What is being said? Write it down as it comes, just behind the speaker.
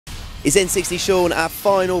Is N60 Sean, our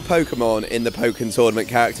final Pokemon in the Pokken Tournament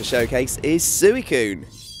Character Showcase is Suicune.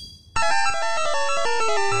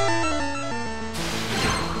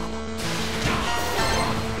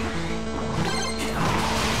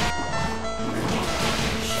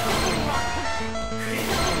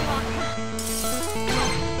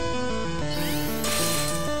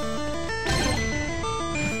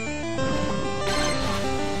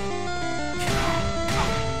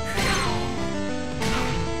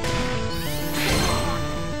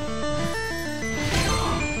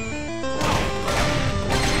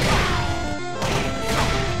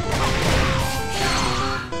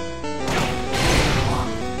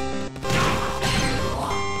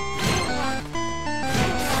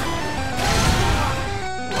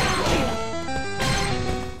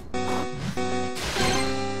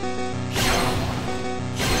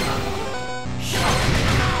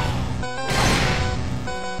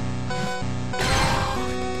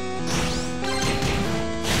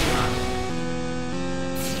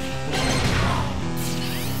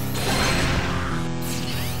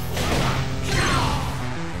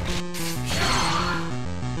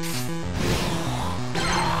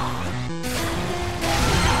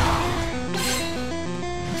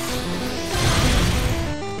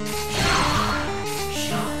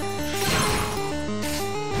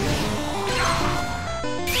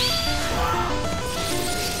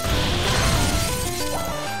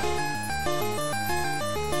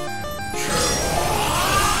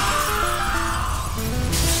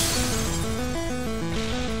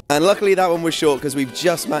 And luckily that one was short because we've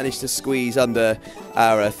just managed to squeeze under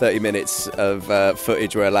our 30 minutes of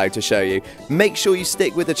footage we're allowed to show you. Make sure you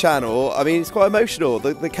stick with the channel. I mean, it's quite emotional.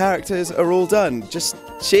 The characters are all done. Just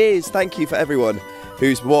cheers. Thank you for everyone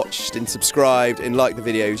who's watched and subscribed and liked the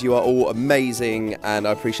videos. You are all amazing and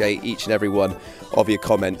I appreciate each and every one of your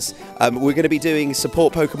comments. We're going to be doing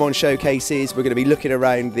support Pokemon showcases. We're going to be looking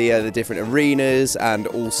around the different arenas, and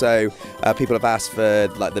also people have asked for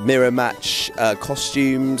like the mirror match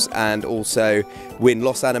costumes and also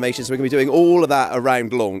win-loss animations. So we're going to be doing all of that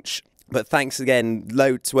around launch. But thanks again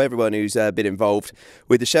loads to everyone who's been involved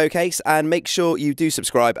with the showcase, and make sure you do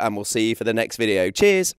subscribe and we'll see you for the next video. Cheers!